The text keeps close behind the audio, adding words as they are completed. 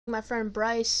my friend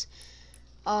Bryce.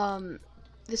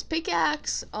 This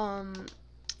pickaxe, I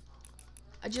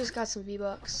just got some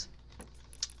V-Bucks.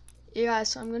 Yeah, guys,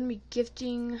 so I'm gonna be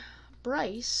gifting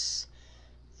Bryce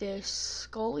this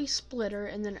Scully splitter,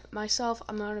 and then myself,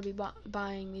 I'm gonna be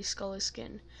buying the Scully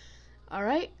skin.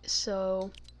 Alright,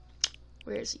 so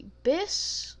where is he?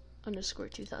 Biss underscore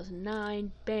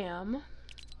 2009. Bam.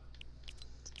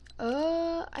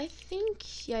 I think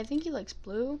he likes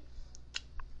blue.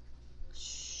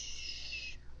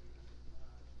 Shh.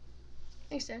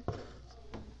 Thanks, Dad.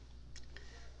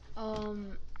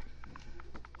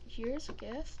 Here's a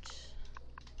gift.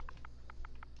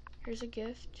 Here's a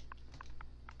gift.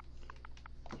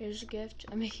 Here's a gift.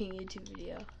 I'm making a YouTube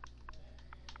video.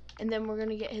 And then we're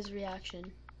gonna get his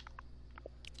reaction.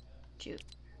 Shoot.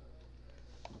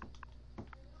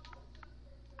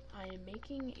 I am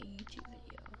making a YouTube video.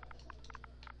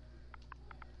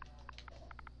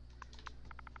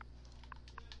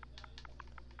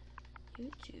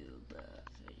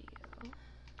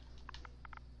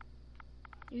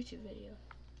 YouTube video.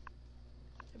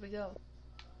 There we go.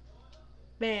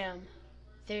 Bam.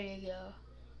 There you go.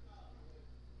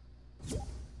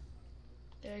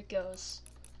 There it goes.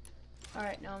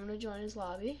 Alright, now I'm gonna join his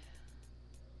lobby.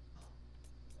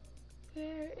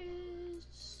 Where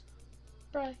is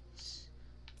Bryce?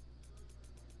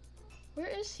 Where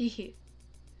is he?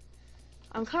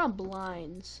 I'm kind of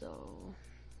blind, so...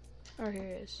 Oh, here he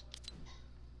is.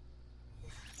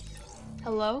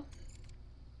 Hello?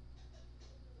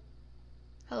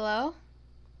 Hello?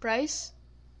 Bryce?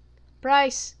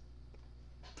 Bryce?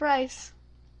 Bryce?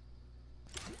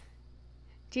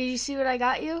 Did you see what I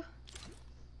got you?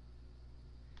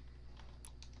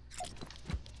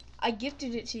 I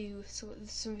gifted it to you, so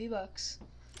some V-Bucks.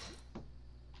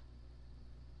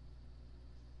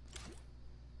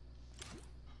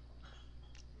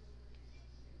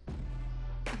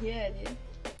 Yeah, dude.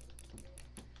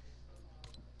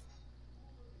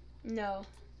 No.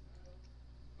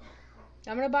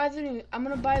 I'm gonna buy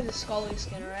the Scully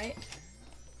skin, alright?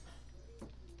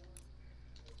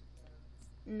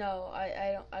 No,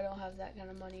 I don't have that kind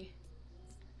of money.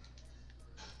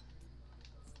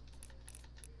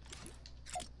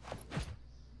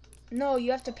 No,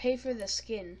 you have to pay for the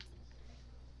skin.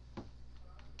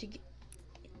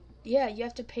 Yeah, you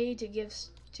have to pay to give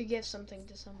something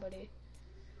to somebody.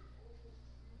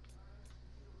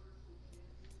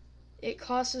 It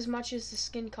costs as much as the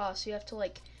skin costs. You have to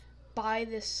like buy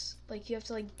this, like you have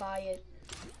to like buy it.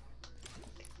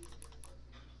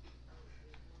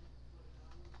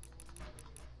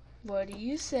 What do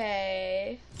you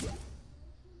say?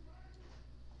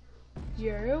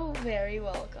 You're very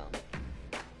welcome.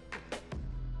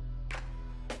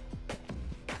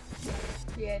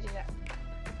 Yeah, do that.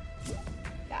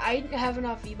 Yeah, I have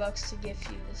enough V-Bucks to gift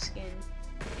you the skin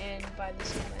and buy the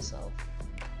skin myself.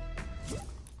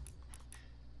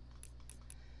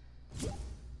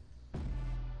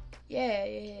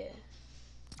 Yeah.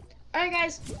 Alright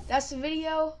guys, that's the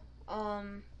video.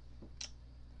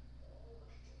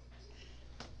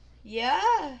 Yeah,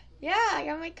 I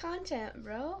got my content,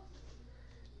 bro.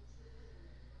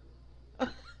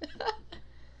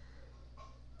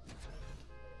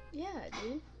 Yeah,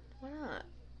 dude. Why not?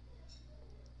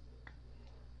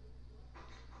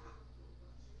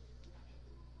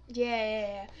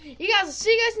 Yeah. You guys, will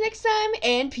see you guys next time,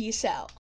 and peace out.